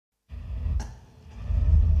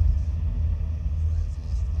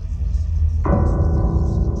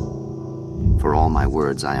For all my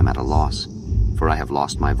words I am at a loss, for I have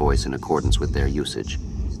lost my voice in accordance with their usage.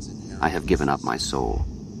 I have given up my soul.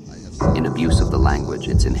 In abuse of the language,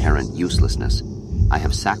 its inherent uselessness, I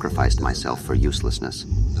have sacrificed myself for uselessness.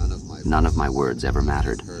 None of my words ever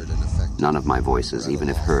mattered. None of my voices, even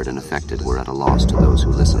if heard and affected, were at a loss to those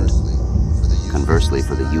who listened. Conversely,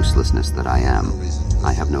 for the uselessness that I am,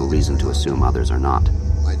 I have no reason to assume others are not.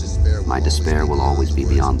 My despair will always be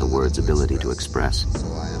beyond the word's ability to express,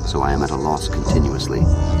 so I am at a loss continuously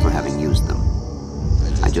for having used them.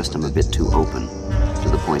 I just am a bit too open, to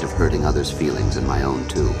the point of hurting others' feelings and my own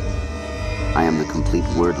too. I am the complete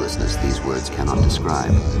wordlessness these words cannot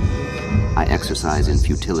describe. I exercise in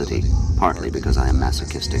futility, partly because I am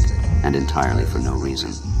masochistic, and entirely for no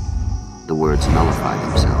reason. The words nullify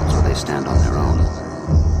themselves, or they stand on their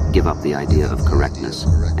own. Give up the idea of correctness,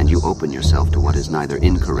 and you open yourself to what is neither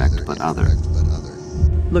incorrect but other.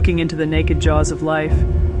 Looking into the naked jaws of life,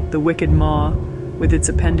 the wicked maw, with its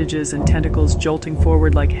appendages and tentacles jolting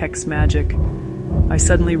forward like hex magic, I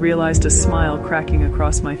suddenly realized a smile cracking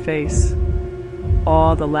across my face.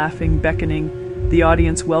 Awe, the laughing, beckoning, the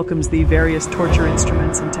audience welcomes the various torture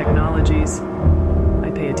instruments and technologies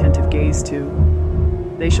I pay attentive gaze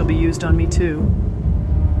to. They shall be used on me too.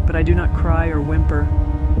 But I do not cry or whimper,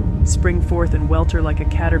 spring forth and welter like a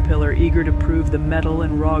caterpillar, eager to prove the metal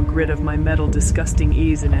and raw grit of my metal disgusting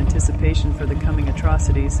ease in anticipation for the coming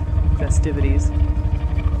atrocities, festivities.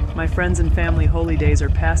 My friends and family holy days are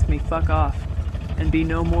past me, fuck off, and be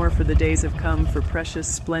no more, for the days have come for precious,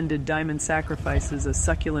 splendid diamond sacrifices, a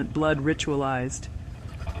succulent blood ritualized.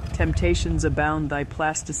 Temptations abound, thy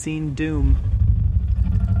plasticine doom.